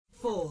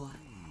4,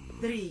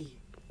 3,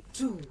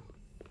 2,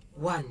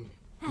 1.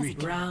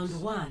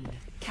 Round 1.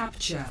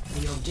 Capture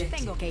the objective.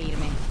 Tengo que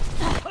irme.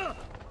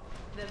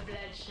 The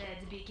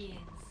bloodshed begins.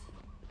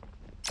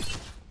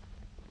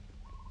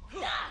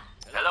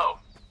 Hello.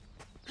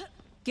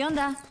 ¿Qué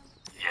onda?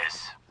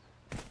 Yes.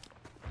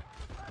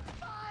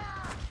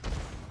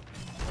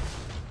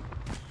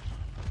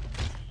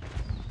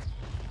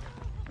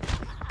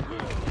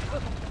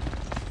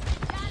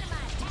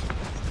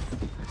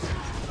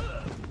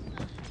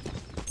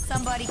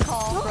 Somebody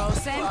call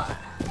Frozen.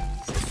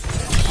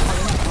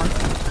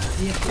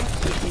 The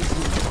objective is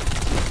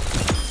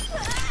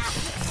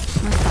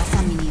No estás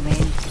a mi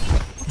nivel.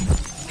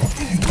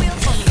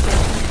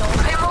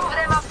 Remove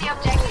them off the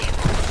objective.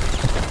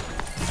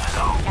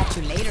 Catch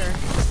you later.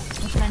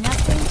 ¿Me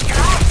extrañaste?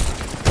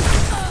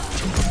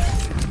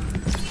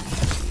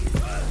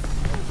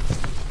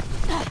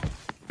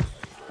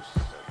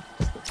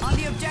 On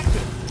the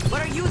objective.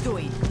 What are you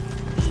doing?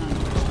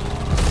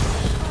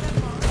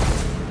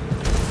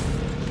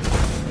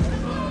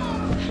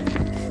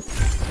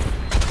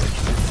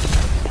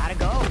 Gotta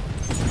go.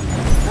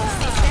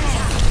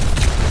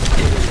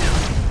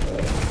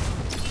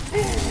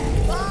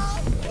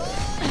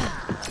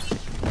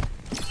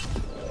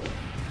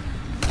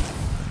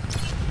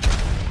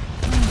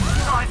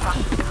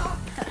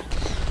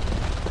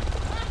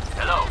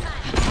 Hello.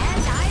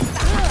 And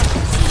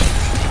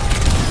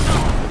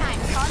I'm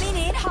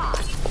coming in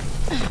hot.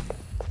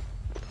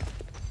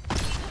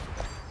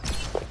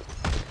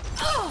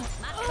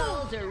 My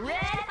coals are red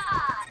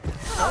hot.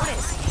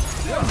 Notice.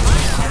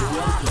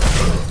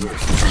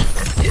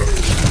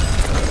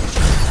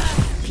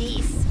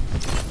 Peace.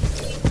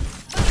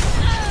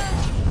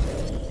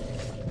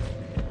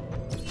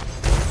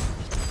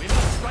 We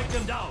must strike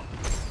them down.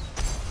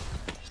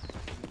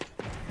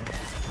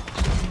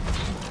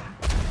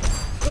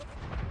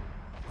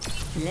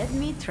 Let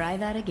me try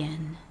that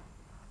again.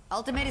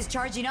 Ultimate is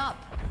charging up.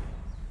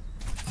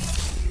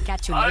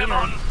 Catch you later. I'm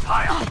on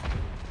fire.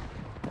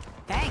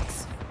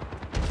 Thanks.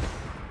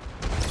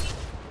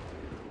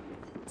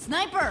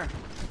 Sniper!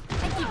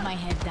 I keep my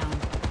head down.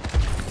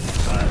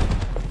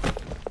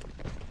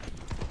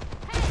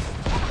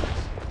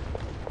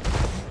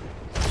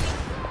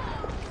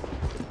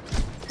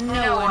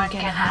 No one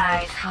can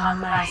hide from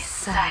my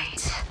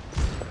sight.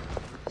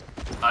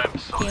 I'm ¿Qué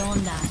sorry.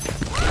 onda?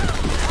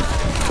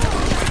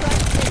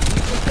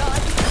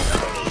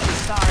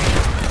 Sorry.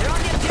 They're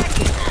on the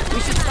objective. We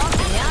should stop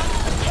them, yeah?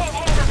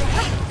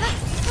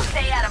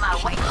 Stay out of my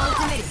way.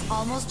 Ultimate is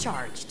almost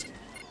charged.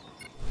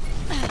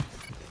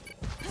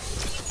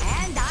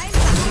 And I'm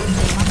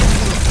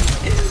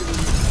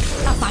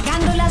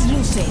apagando las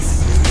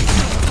luces.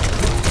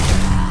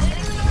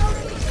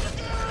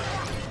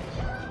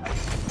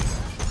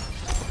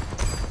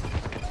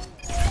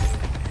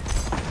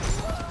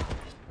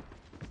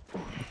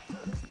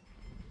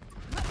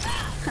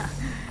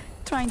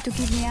 Trying to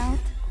keep me out?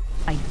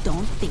 I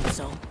don't think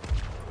so.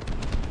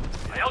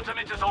 My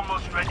ultimate is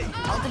almost ready.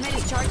 Ultimate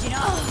is charging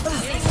up.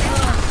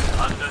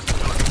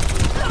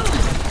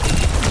 Understood.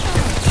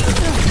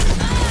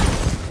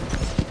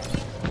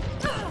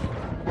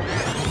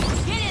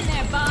 Get in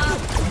there, Bob.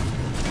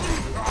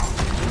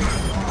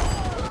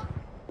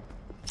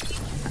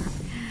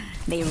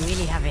 They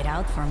really have it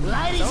out for me.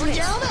 Ladies and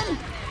gentlemen,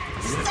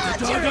 Let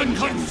the dragon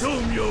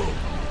consume you.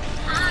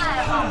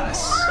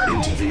 Pass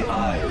into the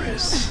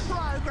iris.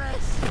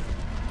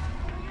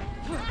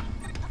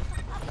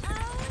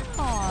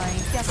 Ay,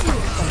 te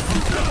asusto.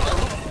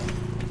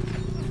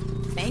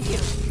 Thank you.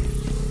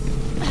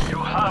 You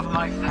have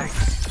my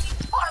thanks.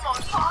 I'm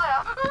on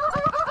fire.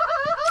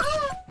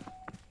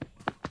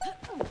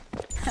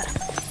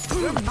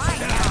 You're mine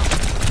now.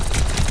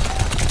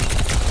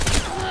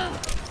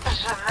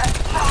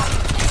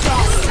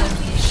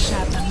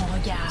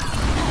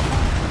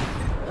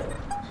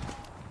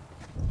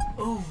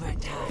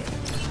 overtime.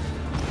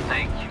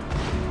 Thank you.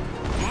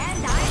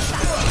 And I'm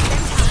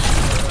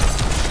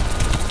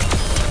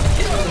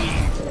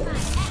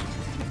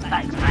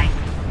Thanks.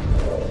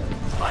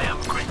 I am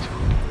grateful.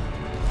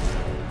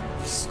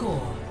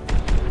 Score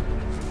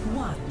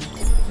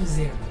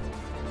 1-0.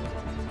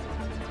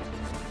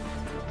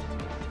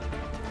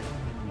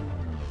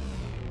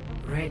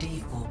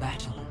 Ready for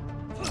battle.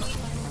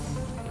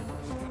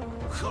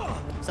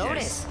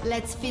 Soris,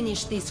 let's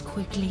finish this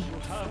quickly. You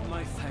have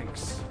my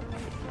thanks.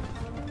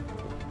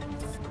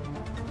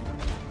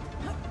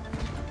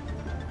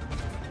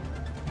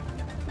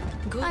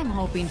 I'm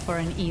hoping for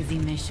an easy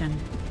mission.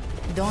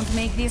 Don't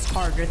make this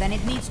harder than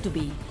it needs to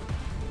be.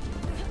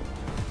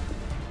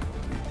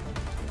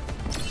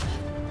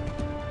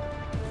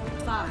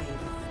 Five,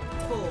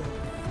 4,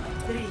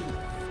 3,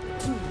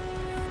 2,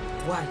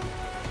 1.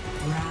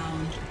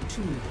 Round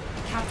 2.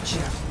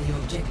 Capture the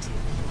objective.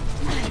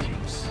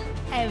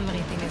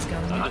 Everything is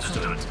going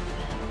Understood.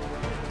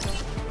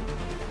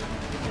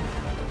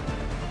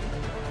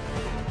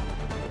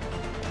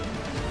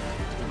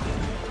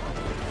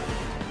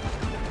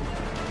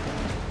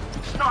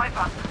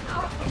 Sniper!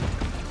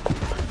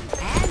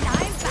 And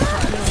I'm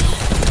back.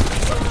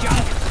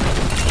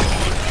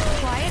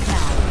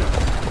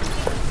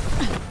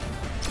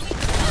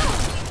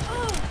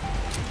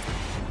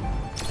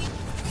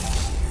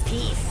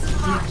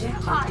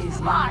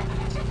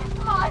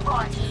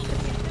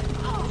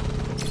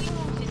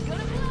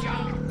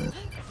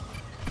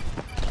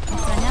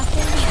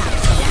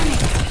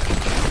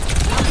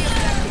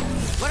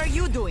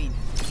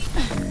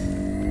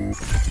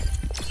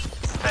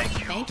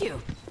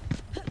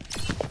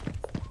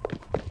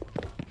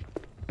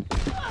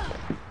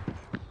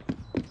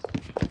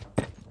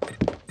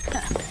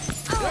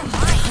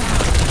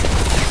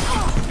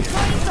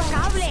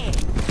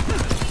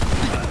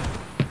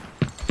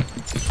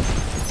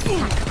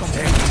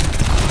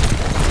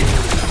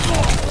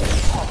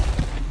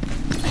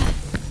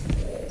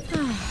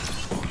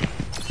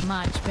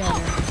 Much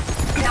better.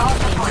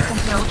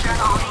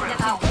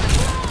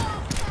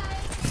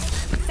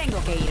 Tengo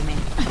que irme.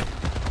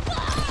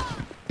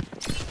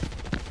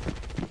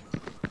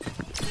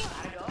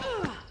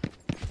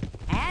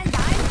 And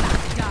I'm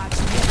back. Dodge.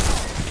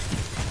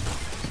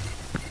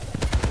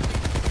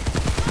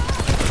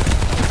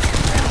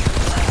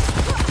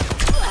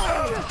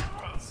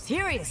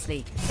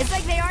 Seriously, it's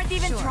like they aren't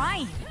even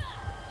trying.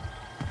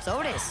 So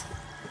it is.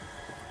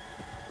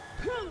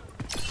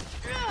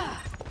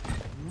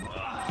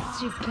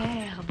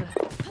 Superbe.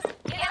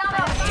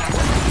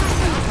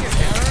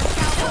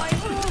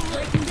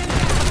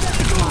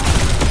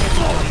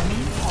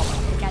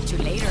 Catch you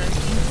later.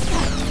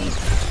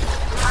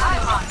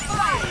 I'm on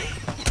fire.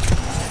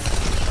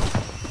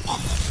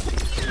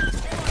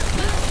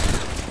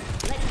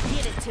 Let's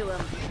get it to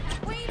him.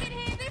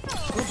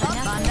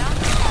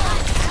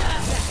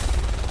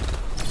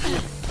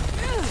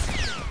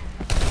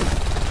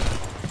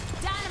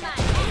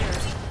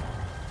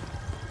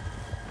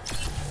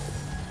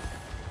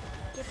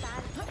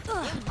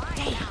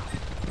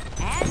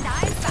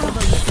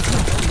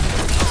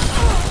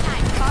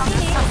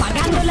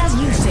 Apagando las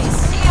luces.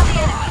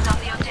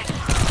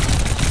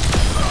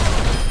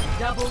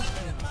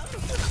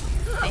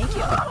 Thank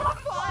you.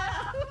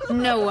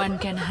 No one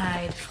can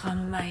hide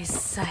from my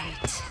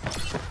sight.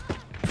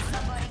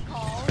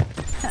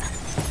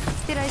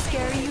 Did I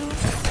scare you?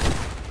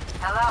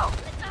 Hello.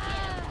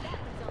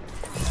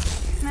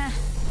 Nah,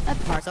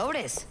 that part. So it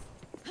is.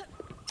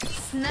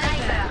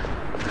 Sniper.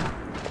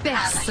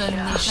 Personne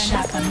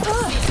n'échappe.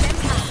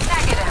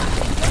 Negative.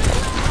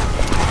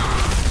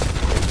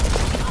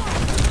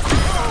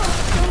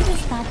 ¿Dónde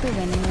está tu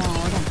veneno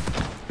ahora?